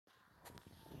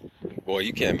Boy,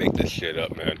 you can't make this shit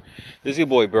up, man. This is your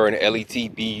boy Burn,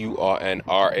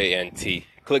 LETBURNRANT.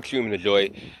 Click, stream, and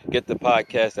enjoy. Get the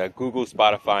podcast at Google,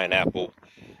 Spotify, and Apple.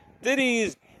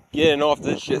 Diddy's getting off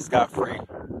this shit scot free.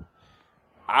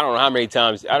 I don't know how many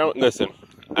times. I don't listen.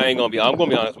 I'm gonna be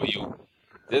honest with you.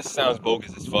 This sounds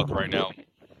bogus as fuck right now.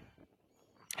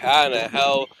 How in the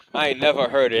hell? I ain't never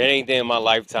heard of anything in my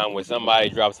lifetime where somebody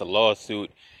drops a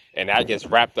lawsuit and that gets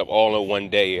wrapped up all in one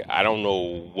day. I don't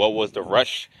know what was the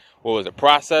rush, what was the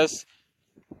process.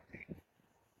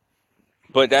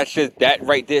 But that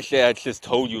right there, shit, I just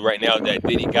told you right now that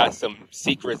Diddy got some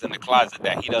secrets in the closet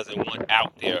that he doesn't want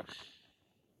out there.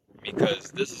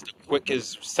 Because this is the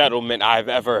quickest settlement I've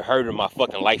ever heard in my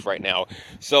fucking life right now.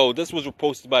 So this was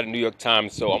posted by the New York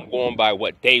Times. So I'm going by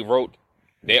what they wrote,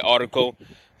 their article.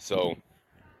 So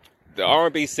the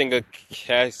R&B singer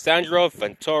Cassandra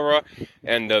Ventura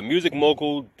and the music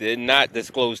mogul did not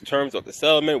disclose terms of the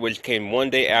settlement, which came one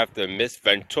day after Miss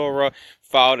Ventura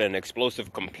filed an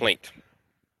explosive complaint.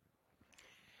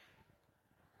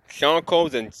 Sean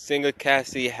Combs and singer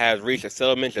Cassie has reached a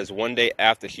settlement just one day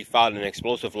after she filed an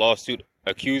explosive lawsuit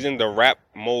accusing the rap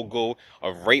mogul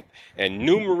of rape and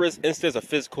numerous instances of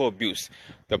physical abuse.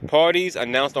 The parties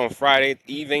announced on Friday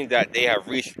evening that they have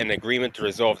reached an agreement to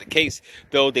resolve the case,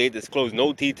 though they disclosed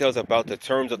no details about the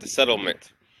terms of the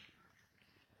settlement.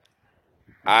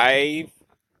 I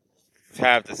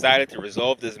have decided to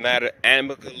resolve this matter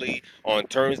amicably on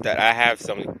terms that I have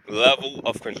some level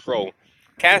of control.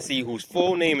 Cassie, whose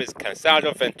full name is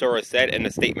Cassandra Ventura, said in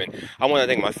a statement, "I want to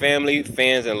thank my family,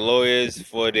 fans, and lawyers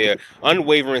for their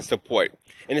unwavering support."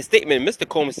 In a statement, Mr.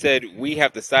 Combs said, "We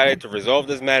have decided to resolve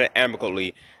this matter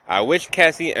amicably. I wish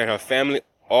Cassie and her family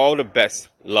all the best.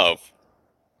 Love."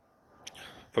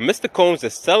 For Mr. Combs,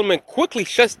 the settlement quickly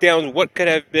shuts down what could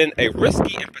have been a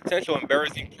risky and potential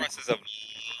embarrassing process of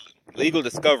legal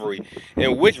discovery,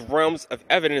 in which realms of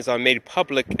evidence are made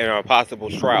public in a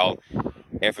possible trial.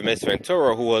 And for Ms.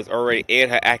 Ventura, who has already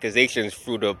aired her accusations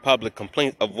through the public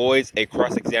complaint, avoids a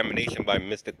cross-examination by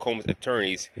Mr. Combs'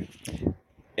 attorneys.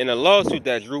 In a lawsuit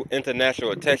that drew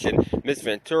international attention, Ms.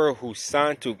 Ventura, who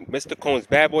signed to Mr. Combs'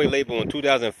 Bad Boy label in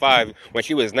 2005 when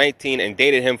she was 19 and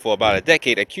dated him for about a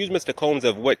decade, accused Mr. Combs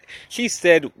of what she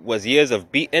said was years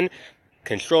of beating,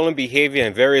 controlling behavior,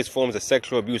 and various forms of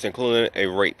sexual abuse, including a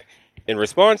rape. In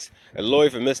response, a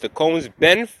lawyer for Mr. Combs,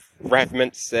 Ben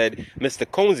Rathman, said Mr.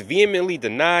 Combs vehemently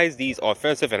denies these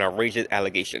offensive and outrageous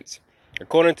allegations.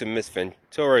 According to Ms.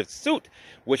 Ventura's suit,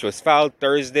 which was filed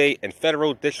Thursday in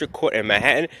federal district court in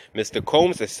Manhattan, Mr.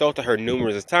 Combs assaulted her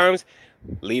numerous times,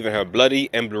 leaving her bloody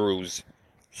and bruised.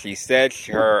 She said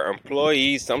her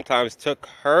employees sometimes took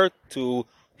her to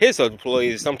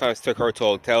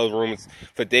hotel rooms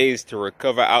for days to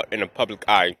recover out in the public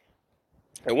eye.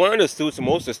 In one of the suit's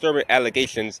most disturbing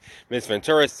allegations, Ms.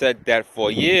 Ventura said that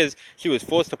for years she was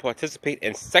forced to participate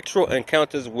in sexual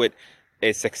encounters with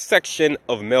a succession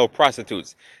of male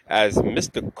prostitutes, as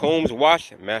Mr. Combs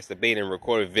watched, masturbated, and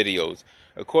recorded videos.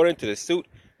 According to the suit,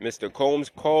 Mr. Combs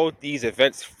called these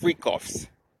events freak-offs,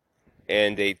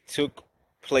 and they took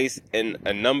place in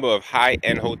a number of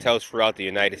high-end hotels throughout the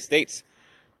United States.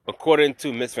 According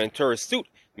to Ms. Ventura's suit,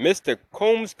 Mr.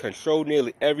 Combs controlled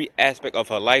nearly every aspect of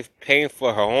her life, paying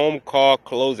for her home, car,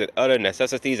 clothes, and other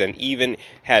necessities, and even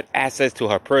had access to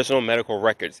her personal medical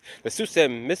records. The suit said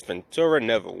Ms. Ventura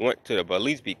never went to the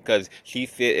police because she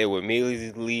feared it would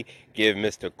immediately give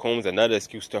Mr. Combs another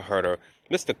excuse to hurt her.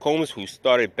 Mr. Combs, who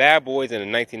started Bad Boys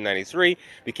in 1993,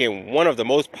 became one of the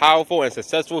most powerful and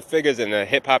successful figures in the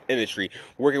hip-hop industry,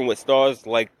 working with stars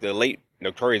like the late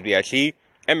Notorious B.I.G.,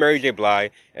 and Mary J.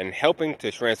 Blige, and helping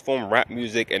to transform rap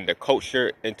music and the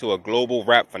culture into a global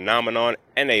rap phenomenon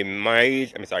and a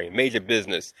major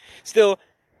business. Still,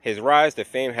 his rise to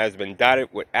fame has been dotted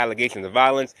with allegations of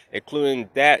violence, including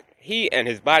that he and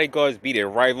his bodyguards beat a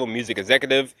rival music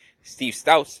executive, Steve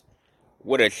Stoutes,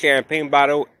 with a champagne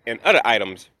bottle and other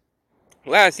items.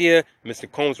 Last year, Mr.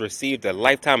 Combs received a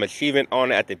Lifetime Achievement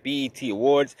honor at the BET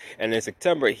Awards, and in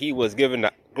September, he was given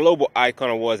the Global Icon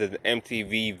Awards at the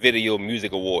MTV Video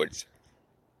Music Awards.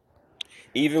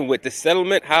 Even with the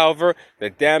settlement, however, the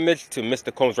damage to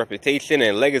Mr. Combs' reputation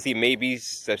and legacy may be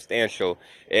substantial.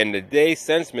 In the days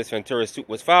since Ms. Ventura's suit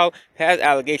was filed, past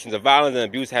allegations of violence and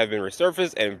abuse have been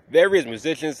resurfaced, and various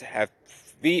musicians have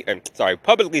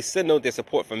publicly signaled their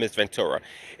support for Ms. Ventura.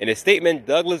 In a statement,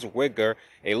 Douglas Wigger,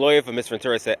 a lawyer for Ms.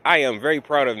 Ventura, said, "I am very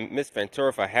proud of Ms.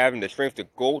 Ventura for having the strength to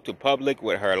go to public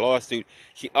with her lawsuit.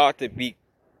 She ought to be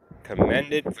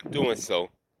commended for doing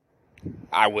so."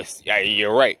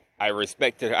 You're right. I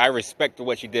respect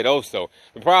what she did also.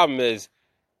 The problem is,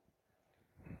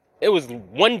 It was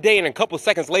one day and a couple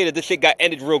seconds later, this shit got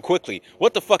ended real quickly.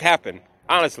 What the fuck happened?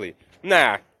 Honestly,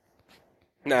 nah.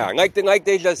 Like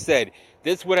they just said,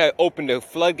 this would have opened the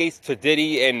floodgates to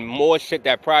Diddy and more shit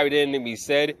that probably didn't be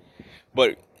said.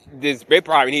 But they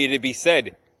probably needed to be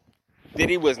said.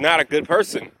 Diddy was not a good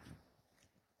person.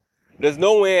 There's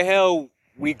no way in hell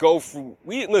we go through.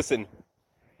 Listen.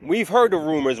 We've heard the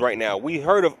rumors right now. We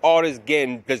heard of artists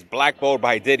getting just blackballed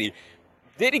by Diddy.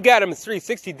 Diddy got him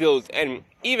 360 deals, and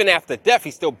even after death,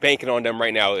 he's still banking on them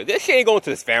right now. This shit ain't going to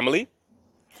his family.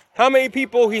 How many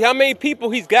people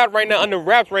he's got right now under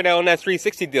wraps right now on that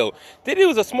 360 deal? Diddy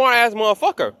was a smart ass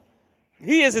motherfucker.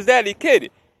 He is his daddy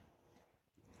kid.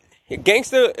 A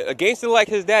gangster like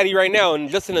his daddy right now,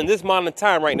 and just in this amount of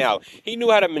time right now, he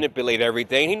knew how to manipulate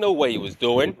everything. He knew what he was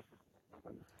doing.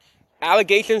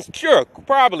 Allegations, sure,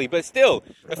 probably, but still,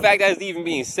 the fact that it's even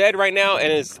being said right now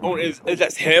and it's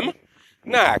just him,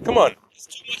 nah, come on, it's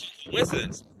too much of a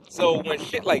coincidence. So when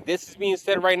shit like this is being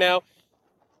said right now,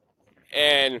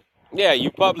 and yeah, you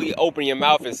probably open your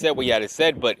mouth and said what you had to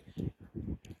said, but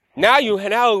now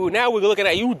we're looking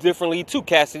at you differently too,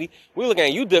 Cassidy. We're looking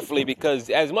at you differently because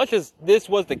as much as this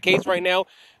was the case right now,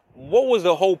 what was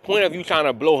the whole point of you trying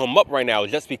to blow him up right now?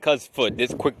 Just because for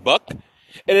this quick buck?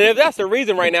 And if that's the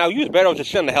reason right now, you's better off just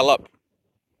shutting the hell up.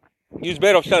 You's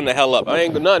better off shutting the hell up. I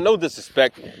ain't no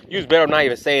disrespect. You's better off not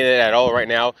even saying it at all right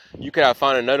now. You could have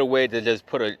found another way to just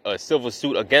put a civil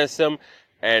suit against him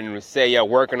and say you're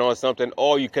working on something,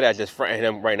 or you could have just fronted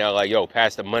him right now like, yo,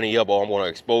 pass the money up or I'm going to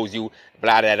expose you,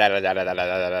 blah, da, da, da, da, da, da,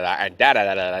 da, da, and da, da,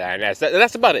 da, da, da, and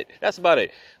that's about it. That's about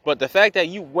it. But the fact that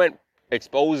you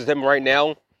exposed him right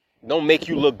now don't make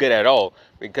you look good at all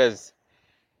because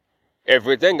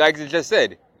everything, like I just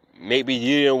said, maybe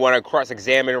you didn't want to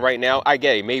cross-examine right now. I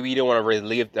get it. Maybe you didn't want to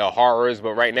relive the horrors,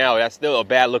 but right now, that's still a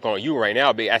bad look on you right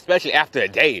now, especially after a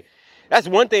day. That's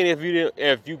one thing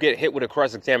if you get hit with a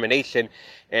cross-examination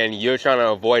and you're trying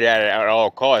to avoid that at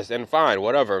all costs, then fine,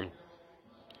 whatever.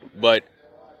 But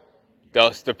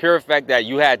the pure fact that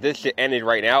you had this shit ended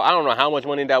right now, I don't know how much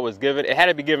money that was given. It had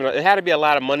to be a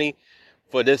lot of money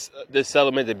for this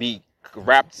settlement to be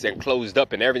wrapped and closed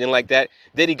up and everything like that.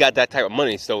 Diddy got that type of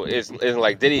money, so it's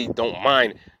like Diddy don't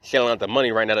mind shelling out the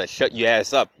money right now to shut your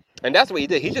ass up, and that's what he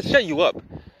did. He just shut you up.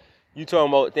 You talking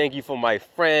about thank you for my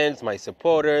friends, my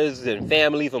supporters, and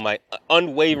family for my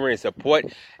unwavering support.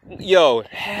 Yo,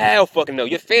 hell fucking no.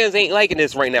 Your fans ain't liking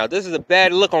this right now. This is a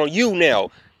bad look on you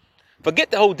now. Forget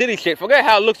the whole Diddy shit. Forget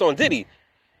how it looks on Diddy.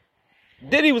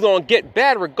 Diddy was gonna get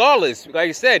bad regardless. Like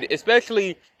I said,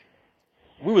 especially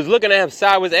we was looking at him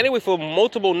sideways anyway for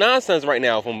multiple nonsense right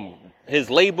now. From his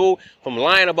label, from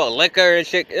lying about liquor and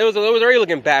shit. It was already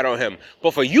looking bad on him.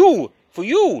 But for you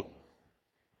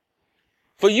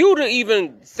to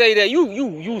even say that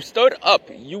you stood up,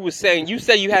 you said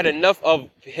you had enough of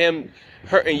him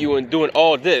hurting you and doing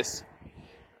all this.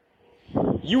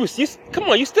 Come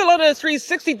on, you still under the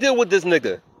 360 deal with this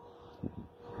nigga.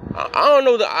 I don't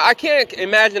know, I can't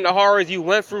imagine the horrors you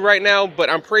went through right now, but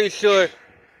I'm pretty sure.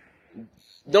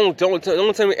 Don't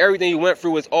tell me everything you went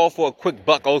through was all for a quick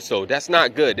buck. Also, that's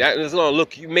not good. That is gonna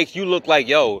make you look like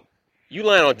yo, you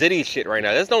lying on Diddy shit right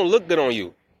now. This don't look good on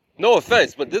you. No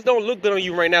offense, but this don't look good on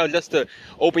you right now. Just to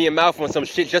open your mouth on some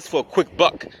shit just for a quick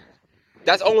buck.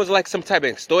 That's almost like some type of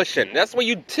extortion. That's what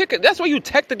you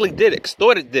technically did.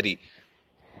 Extorted Diddy.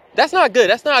 That's not good.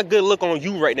 That's not a good look on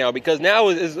you right now because now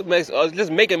it's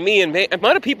just making me and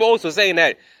other people also saying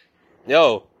that,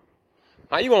 yo,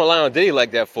 how you gonna lie on Diddy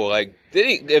like that for? Like,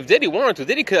 if Diddy wanted to,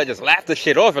 Diddy could have just laughed the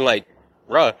shit off and like,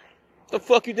 bruh, the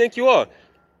fuck you think you are?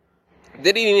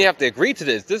 Diddy didn't even have to agree to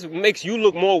this. This makes you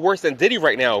look more worse than Diddy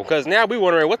right now because now we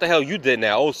wondering what the hell you did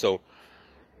now also.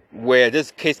 Where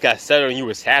this case got settled and you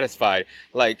were satisfied.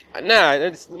 Like,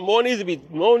 nah, more needs to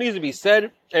be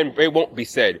said and it won't be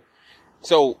said.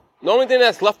 So the only thing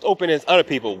that's left open is other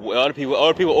people. Other people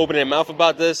open their mouth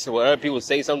about this, or other people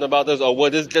say something about this, or will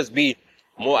this just be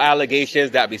more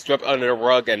allegations that be swept under the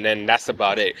rug, and then that's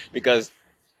about it. Because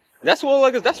that's what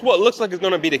looks like it's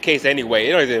gonna be the case anyway.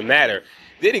 It don't even matter.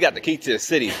 Diddy got the key to the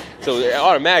city, so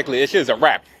automatically it's just a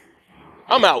wrap.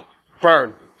 I'm out.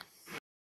 Burn.